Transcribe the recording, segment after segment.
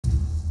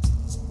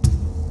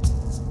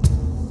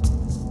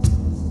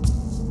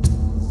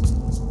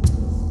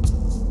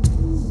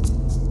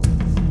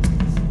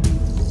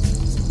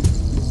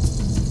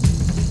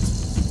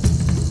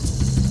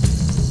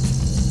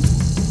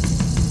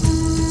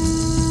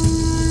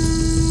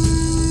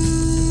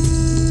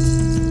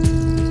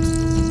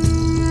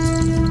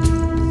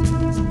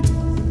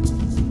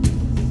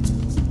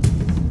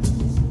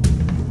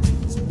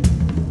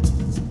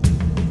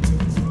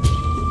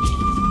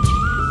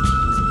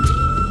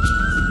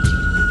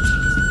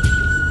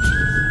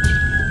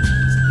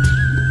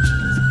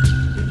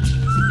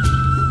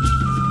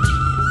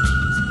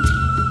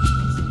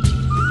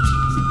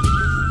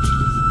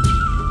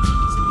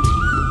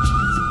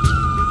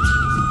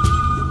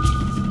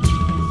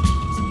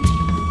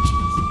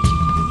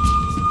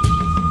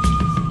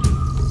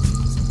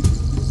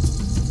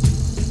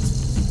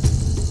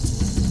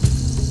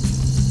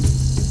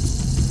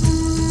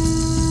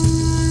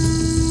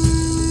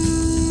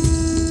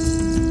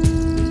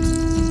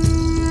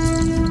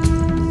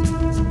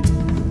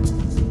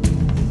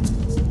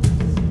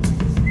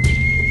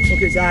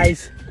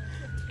guys,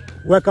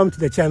 welcome to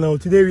the channel.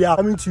 Today we are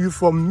coming to you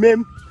from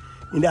Mim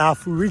in the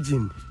Ahafo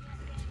region.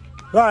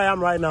 Where I am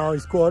right now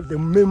is called the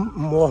Mim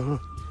Bour Ho.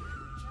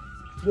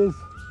 There's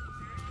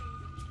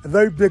a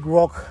very big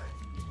rock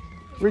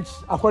which,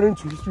 according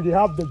to history, they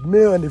have the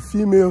male and the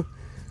female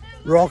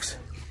rocks,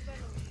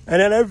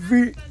 and then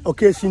every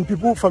occasion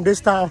people from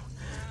this town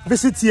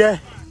visit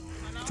here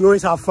to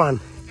always have fun.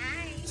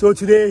 So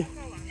today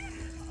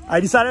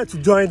I decided to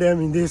join them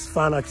in these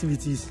fun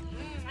activities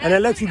and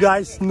then let you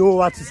guys know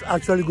what is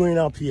actually going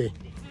up here.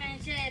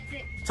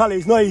 Charlie,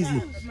 it's not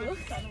easy.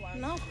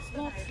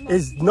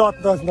 It's not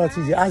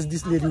easy, as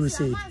this lady will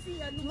say.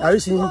 Are you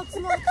seeing?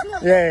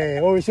 Yeah,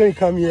 always when you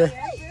come here,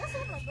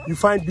 you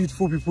find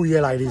beautiful people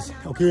here like this,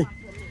 okay?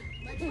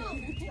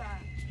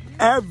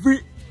 Every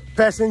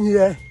person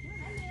here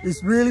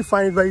is really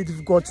finding it very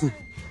difficult to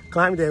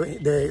climb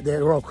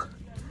the rock.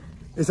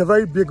 It's a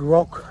very big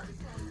rock,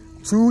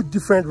 two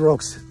different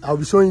rocks. I'll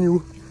be showing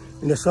you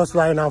in the shots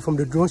right now from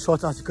the drone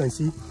shot. As you can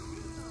see,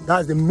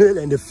 that's the male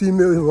and the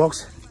female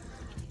rocks.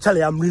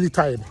 Charlie, I'm really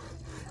tired.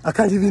 I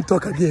can't even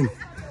talk again.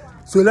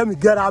 So let me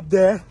get up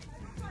there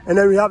and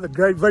then we have a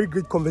very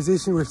great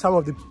conversation with some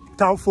of the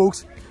town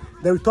folks.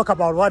 Then we talk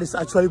about what is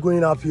actually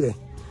going up here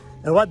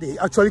and what they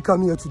actually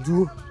come here to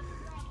do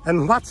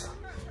and what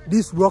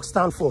these rocks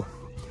stand for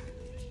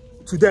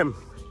to them,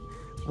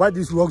 what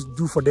these rocks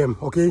do for them,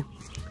 okay?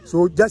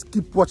 So just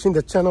keep watching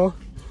the channel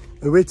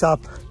and wait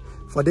up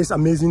for this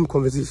amazing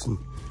conversation.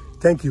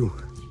 Thank you.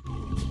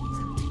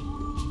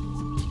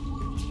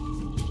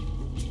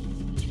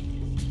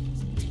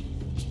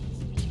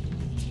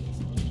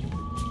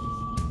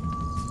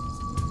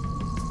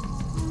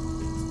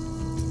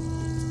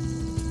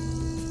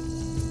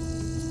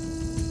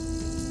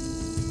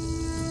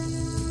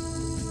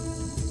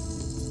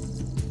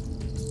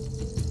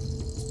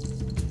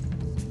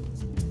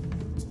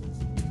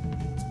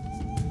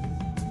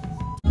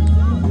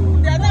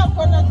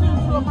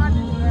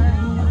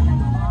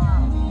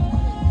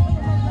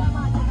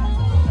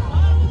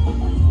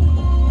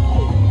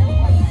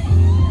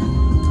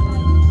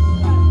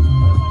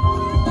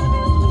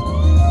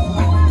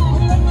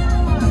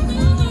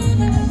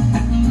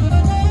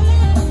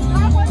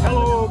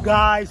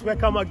 Guys,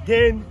 welcome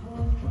again.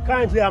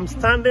 Currently I'm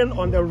standing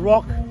on the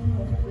rock,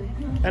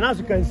 and as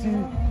you can see,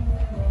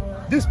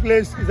 this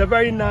place is a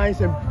very nice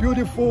and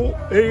beautiful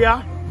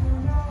area.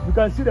 You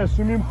can see the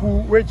swimming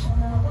pool which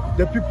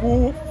the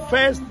people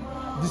first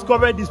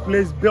discovered this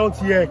place, built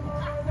here,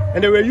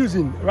 and they were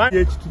using right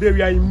here. Today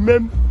we are in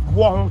Mim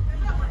Bour Ho.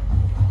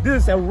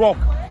 This is a rock.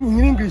 In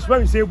English,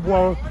 when we say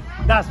Bour Ho,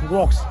 that's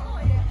rocks.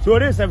 So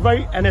this is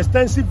an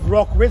extensive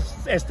rock which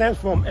extends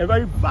from a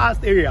very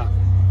vast area.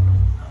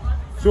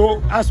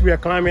 So as we are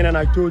climbing, and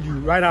I told you,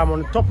 right now I'm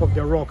on the top of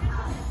the rock.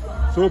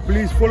 So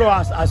please follow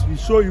us as we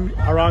show you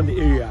around the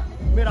area.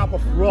 Made up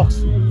of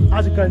rocks.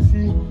 As you can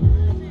see,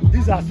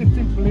 these are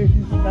sitting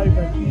places that you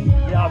can see.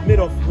 They are made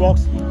of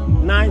rocks,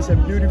 nice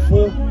and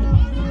beautiful.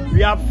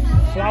 We have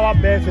flower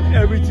beds and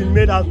everything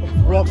made out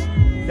of rocks.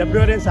 The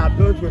buildings are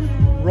built with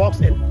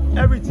rocks, and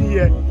everything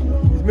here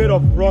is made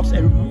of rocks.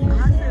 And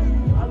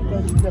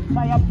the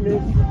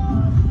fireplace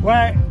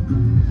where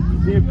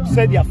they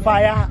set their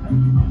fire.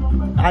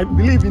 I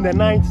believe in the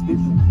night they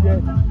sit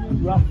here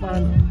to have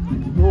fun.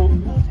 So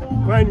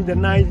when in the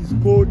night it's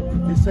cold,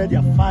 they set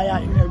their fire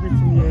and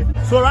everything here.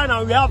 So right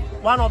now we have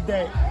one of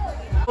the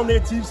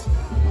natives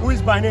who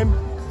is by name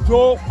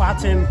Joe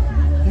Patton.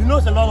 He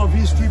knows a lot of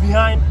history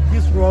behind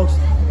these rocks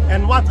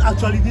and what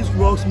actually these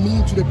rocks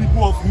mean to the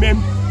people of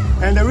Mim,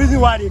 and the reason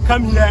why they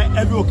come here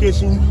every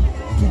occasion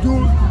to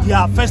do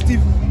their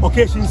festive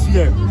occasions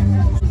here.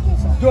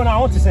 Joe,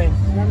 now what you saying?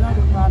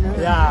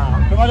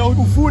 Yeah, because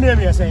the full name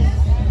you're saying.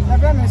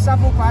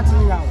 Ahafo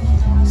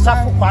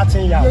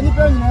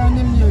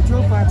Region.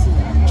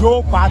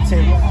 Joe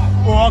Patton.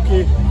 Oh,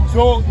 okay.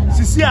 So,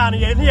 Sisi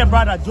and your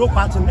brother Joe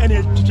Patton and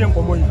a teaching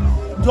for me.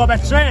 Do a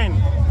train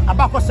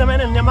about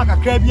Cosaman and Yamaka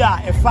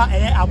Krabia, a far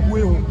air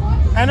abuel,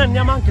 and a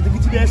Yaman can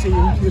get to say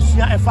you see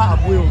a far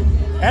abuel.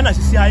 And as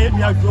you see, I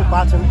have Joe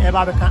Patton, a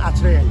Babacan a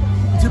train.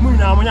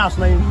 Jimena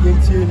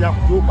Contreras,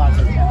 Joe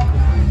Patton.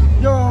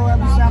 Yo,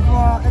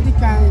 Ahafo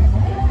Region.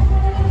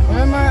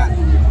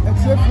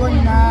 It's a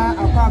phone now, a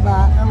papa,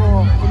 and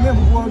Mim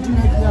Bour Ho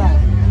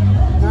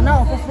and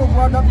now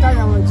for Doctor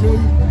Yaman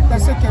the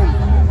second.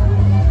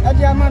 At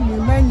the Amman,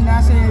 you may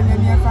say,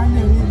 and you're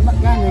finding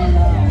Ghana.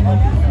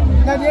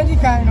 Now, the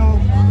Edicano,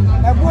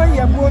 a boy,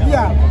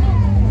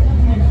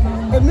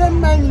 a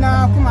man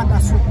now,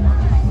 Kumatasu.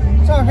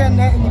 So, when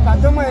the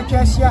Padoma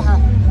Cheshire,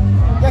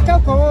 the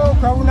Kako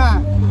Corona,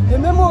 the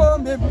memo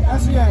may be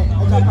as yet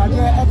at the Padre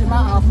at the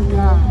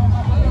Ahafo.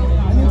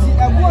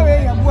 A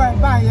boy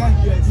by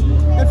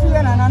if you are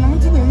an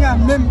anointing in your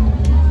mem,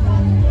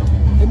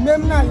 a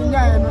mem now in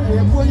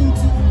your point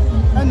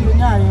and the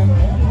nine,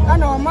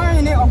 and our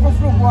mind of a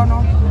fruit one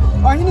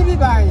or any be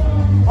by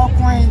or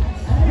coin,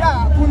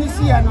 ya,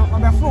 Punisiano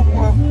of a fruit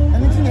walk,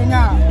 and it's in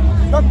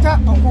a doctor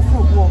of a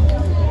fruit walk.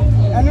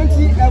 And it's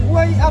a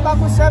boy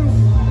about some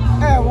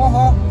air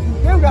war,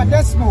 you got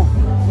that small.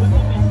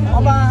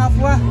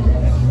 Ahafo.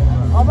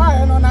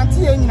 Oba no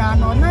nanti enyina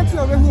no nanti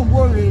obehu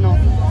bowe no.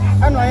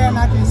 Eno ye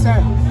na kin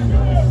say.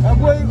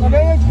 Boy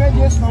obeye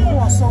jmeje so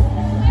ko so.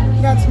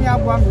 Yet me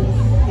aboa me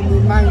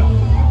in my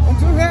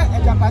nti he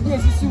ejapade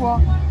esisi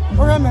wo.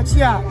 Ore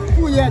mechi a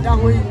fu ye da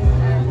hoyi.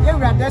 Ye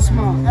wra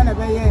desmo ena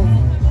be ye.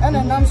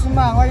 Ena nam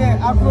suma oye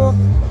agro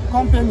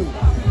company.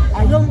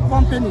 A young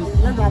company,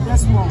 you got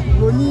this small.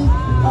 Loni,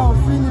 oh,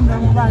 feeling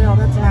them by your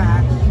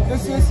better.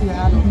 This is here.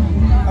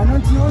 And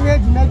until you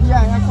read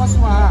media and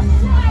Coswa,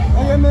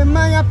 and you may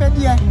Maya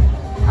Pedia,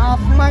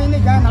 half mine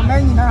again, a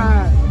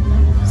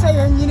man. Say,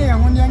 engineer,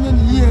 when you're in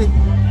the year.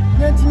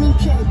 Let me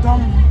check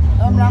Tom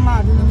and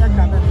Rama in your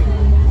cabin.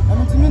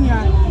 And it's Minia,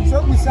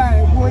 so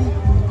beside a boy,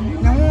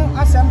 no,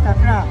 I sam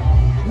Kakra,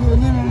 you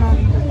know,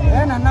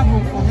 and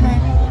another for me.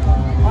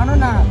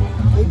 Anona,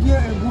 a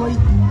dear a boy.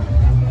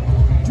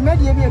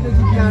 Maybe a bit of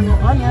piano,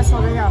 only a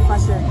sorry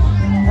fashion.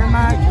 Am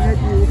I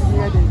ready?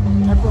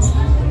 A post.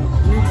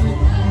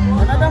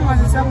 Another one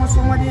is almost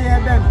somebody here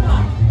then.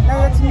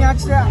 Let me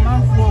actually a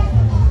month for.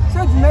 So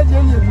to make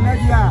any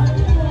media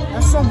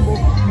a song book.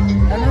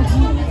 And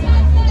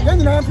then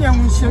you know if you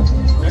are ship.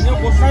 And you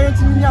will say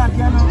to me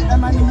again,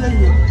 am I in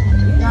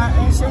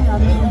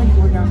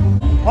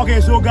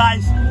Okay, so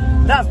guys,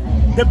 that's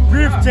the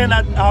brief thing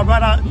that our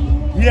brother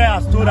here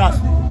has told us.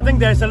 I think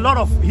there's a lot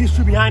of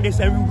history behind this,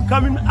 and we'll be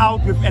coming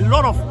out with a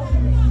lot of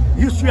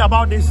history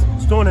about this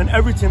stone and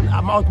everything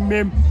about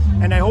Mim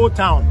and the whole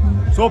town.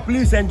 So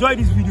please enjoy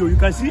this video. You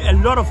can see a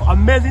lot of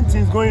amazing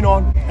things going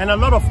on and a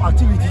lot of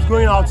activities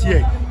going out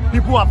here.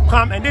 People have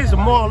come, and this is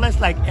more or less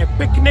like a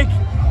picnic.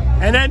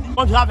 And then you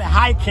want to have a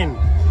hiking.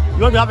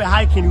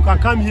 You can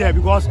come here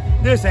because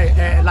there's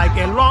like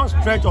a long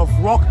stretch of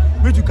rock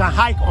which you can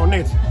hike on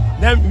it.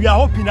 Then we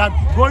are hoping that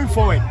going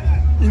forward,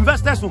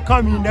 investors will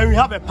come in, then we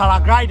have a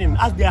paragliding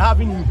as they're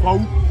having in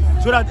Kwau,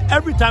 so that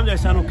every time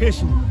there's an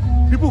occasion,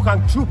 people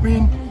can troop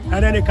in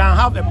and then they can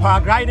have a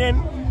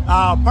paragliding,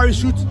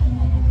 parachute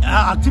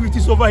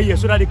activities over here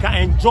so that they can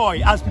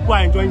enjoy as people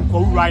are enjoying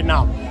Kwau right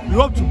now. We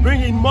hope to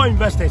bring in more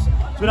investors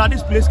so that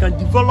this place can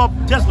develop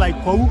just like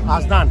Kwau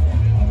has done.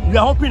 We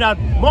are hoping that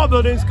more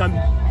buildings can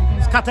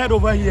be scattered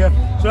over here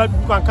so that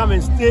people can come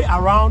and stay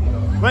around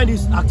when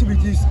these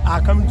activities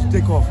are coming to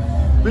take off.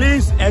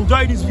 Please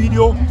enjoy this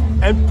video,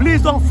 and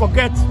please don't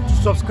forget to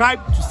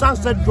subscribe to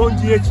Sunset Drone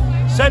GH.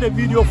 Share the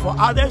video for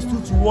others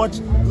to watch,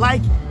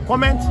 like,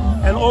 comment,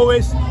 and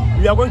always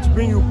we are going to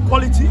bring you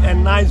quality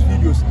and nice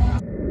videos.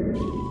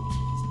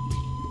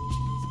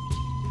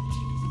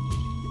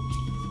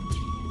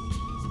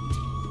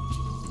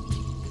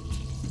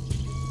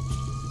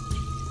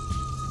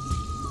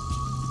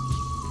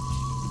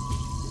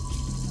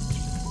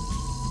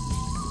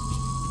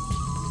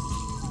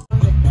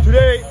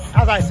 Today,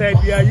 as I said,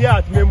 we are here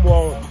at Mim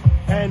Bour Ho,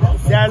 and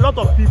there are a lot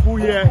of people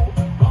here,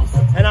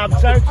 and I'm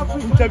trying to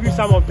interview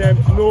some of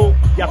them to know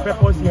their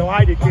purpose here,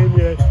 why they came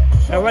here,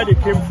 and where they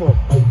came from.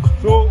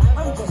 So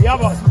we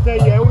have our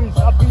sister here who is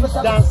happy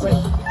dancing.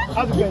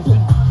 As you can see,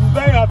 she's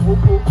very happy.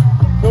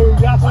 So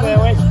we asked her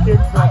where she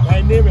came from,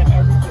 her name and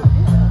everything.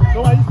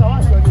 So what's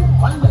your name?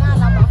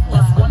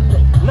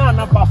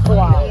 Nana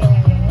Bafua.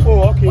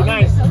 Oh, okay,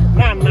 nice.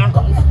 Nana.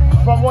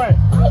 From where?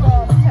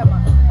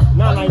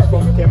 Nana is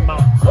from Kemma.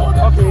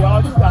 Okay,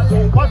 I'll just start. So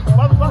what's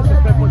the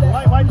purpose?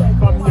 Why did you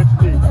come here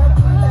today?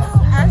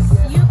 As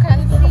you can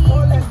see,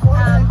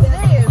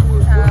 today is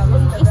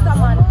Easter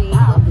Monday. We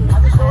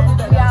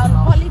are on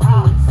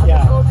holidays.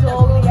 Yeah. So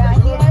we are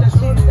here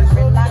to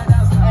relax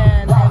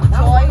and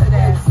enjoy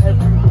the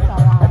scenery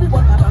around.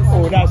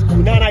 Oh, that's cool.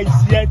 Nana is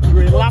here to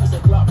relax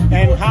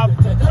and have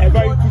a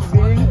very good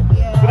scenery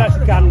so that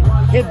she can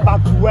head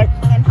back to work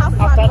And have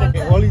fun after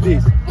the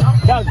holidays.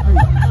 That's good.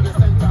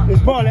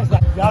 It's more or less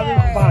like you're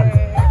having fun.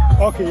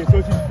 Okay,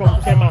 so she's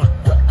from Kema.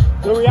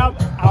 So we have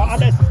our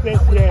other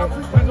sisters here.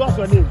 Please, what's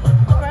your name?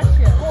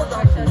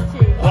 Precious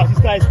Change. Our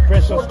sister is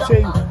Precious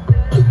Change.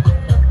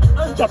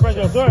 Sister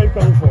Precious, where are you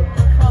coming from?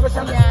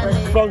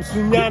 From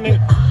Sunyane.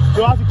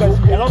 So as you can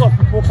see, a lot of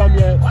people come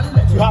here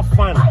to have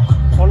fun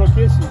on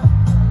occasion.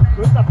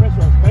 So Sister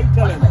Precious, can you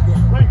tell them,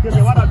 when you came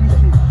here, what have you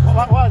seen?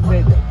 What was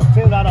the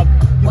thing that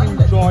have given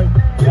you joy?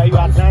 Yeah, you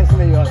are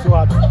dancing and you are so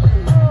happy.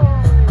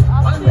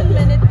 I've seen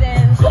many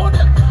things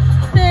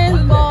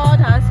God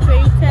has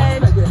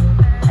created,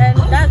 and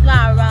that's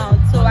not around.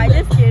 So I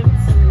just came to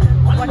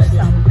watch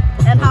some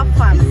and have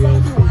fun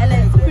and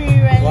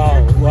experience.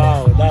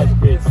 Wow, that's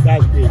great.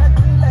 That's great.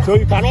 So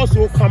you can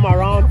also come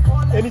around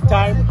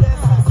anytime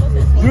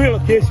during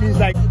occasions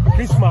like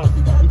Christmas.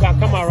 You can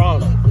come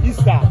around.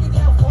 Easter,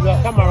 you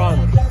can come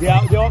around.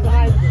 They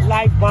organize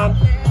live band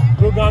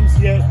programs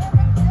here.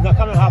 You can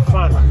come and have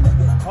fun.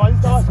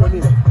 What's your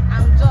name?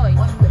 I'm Joy.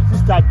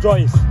 Sister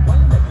Joyce.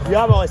 We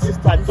have our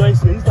sister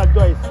Joyce here. Sister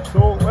Joyce. So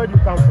where do you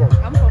come from?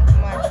 I'm from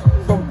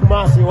Kumasi. From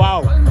Kumasi.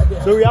 Wow.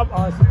 So we have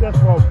our sisters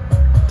from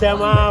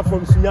Tema,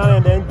 from Sunyane,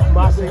 and then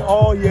Kumasi,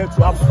 all here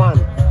to have fun.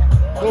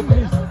 So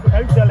please,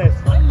 can you tell us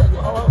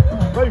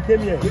when you came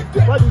here,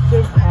 what do you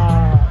think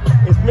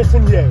is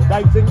missing here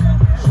that you think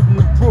should be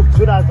improved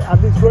so that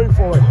at least going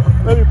forward,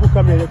 when people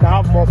come here, they can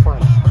have more fun?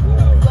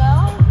 Well,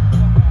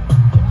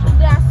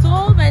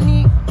 so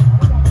many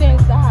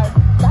things that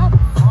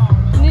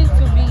need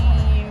to be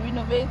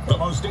renovated. The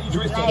most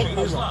dangerous DJ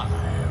is live.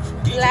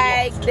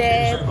 Like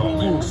the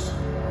pool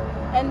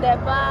and the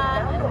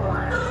bar.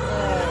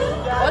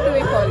 What do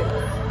we call it?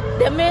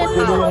 The main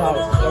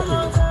house.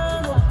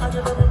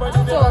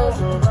 So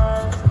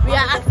we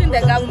are asking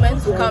the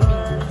government to come in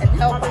and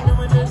help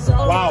us.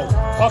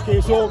 Wow. Okay,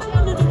 so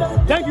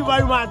thank you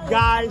very much,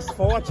 guys,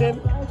 for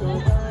watching.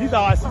 These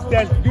are our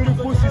sisters,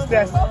 beautiful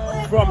sisters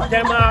from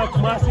Tema,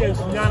 Kumasi, and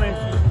Sunyane,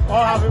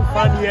 all having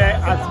fun here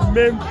at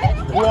Mim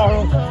Bour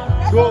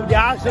Ho. So they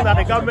are asking that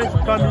the government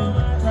should come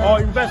in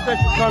or investors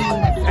should come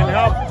in and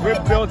help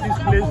rebuild this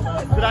place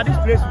so that this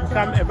place will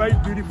become a very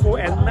beautiful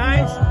and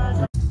nice.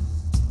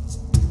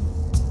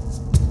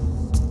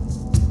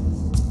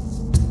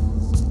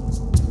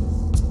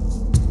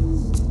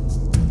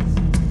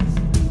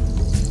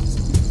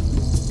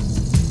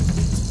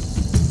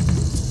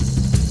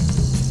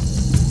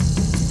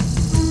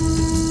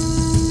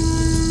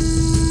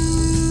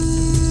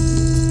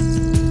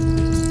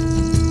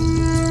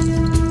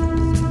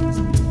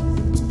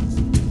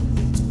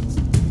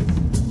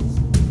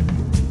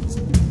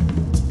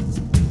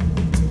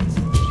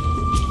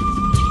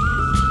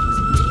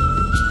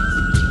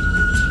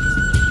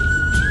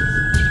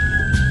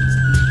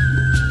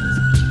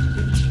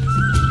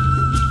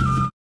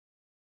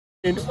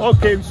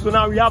 Okay, so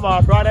now we have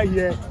our brother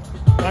here.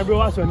 My bro,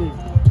 what's your name?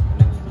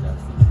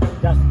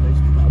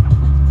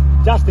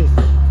 Justice.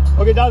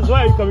 Okay, that's where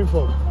are you coming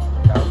from?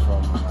 I'm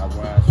from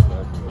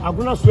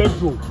Aguna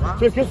Swedro.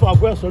 So you came from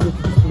Aguna Swedro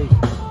to this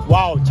place.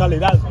 Wow, Charlie,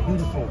 that's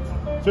beautiful.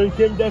 So you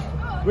came just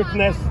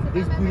witness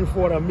this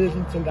beautiful and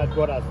amazing thing that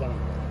God has done.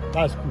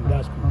 That's cool,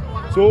 that's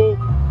cool. So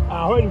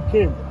when you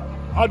came,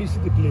 how do you see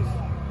the place?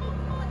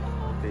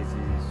 This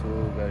is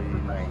so very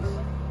nice.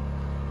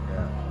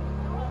 Yeah.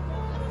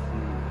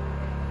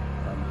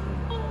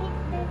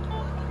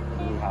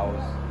 New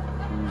house,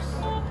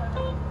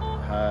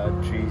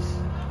 trees.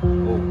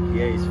 Oh,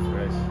 here is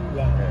fresh.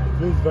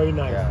 Yeah, it's very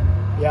nice.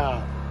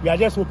 Yeah, we are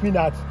just hoping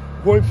that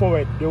going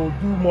forward they will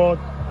do more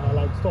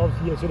like stuff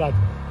here so that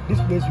this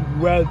place will be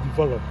well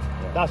developed.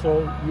 Yeah. That's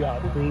all we are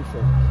praying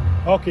for.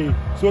 Okay,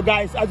 so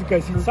guys, as you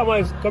can see,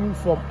 someone is coming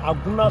from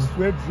Aguna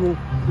Swedro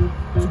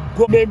to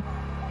go Mim,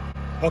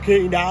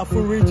 okay, in the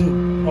Ahafo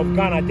Region of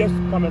Ghana, just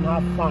to come and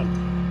have fun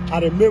at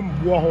the Mim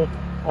Bour Ho,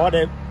 or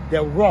the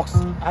rocks,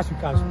 as we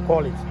can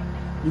call it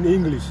in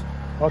English.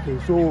 Okay,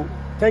 so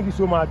thank you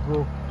so much,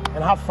 bro,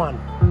 and have fun.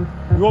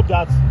 We hope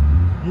that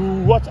you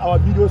watch our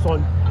videos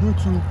on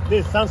YouTube.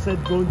 This is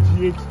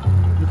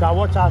sunsetdronegh. You can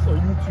watch us on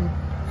YouTube,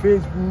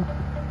 Facebook,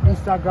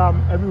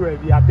 Instagram, everywhere.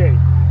 We are there.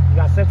 You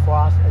can search for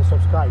us and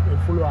subscribe and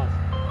follow us.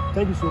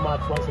 Thank you so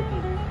much once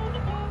again.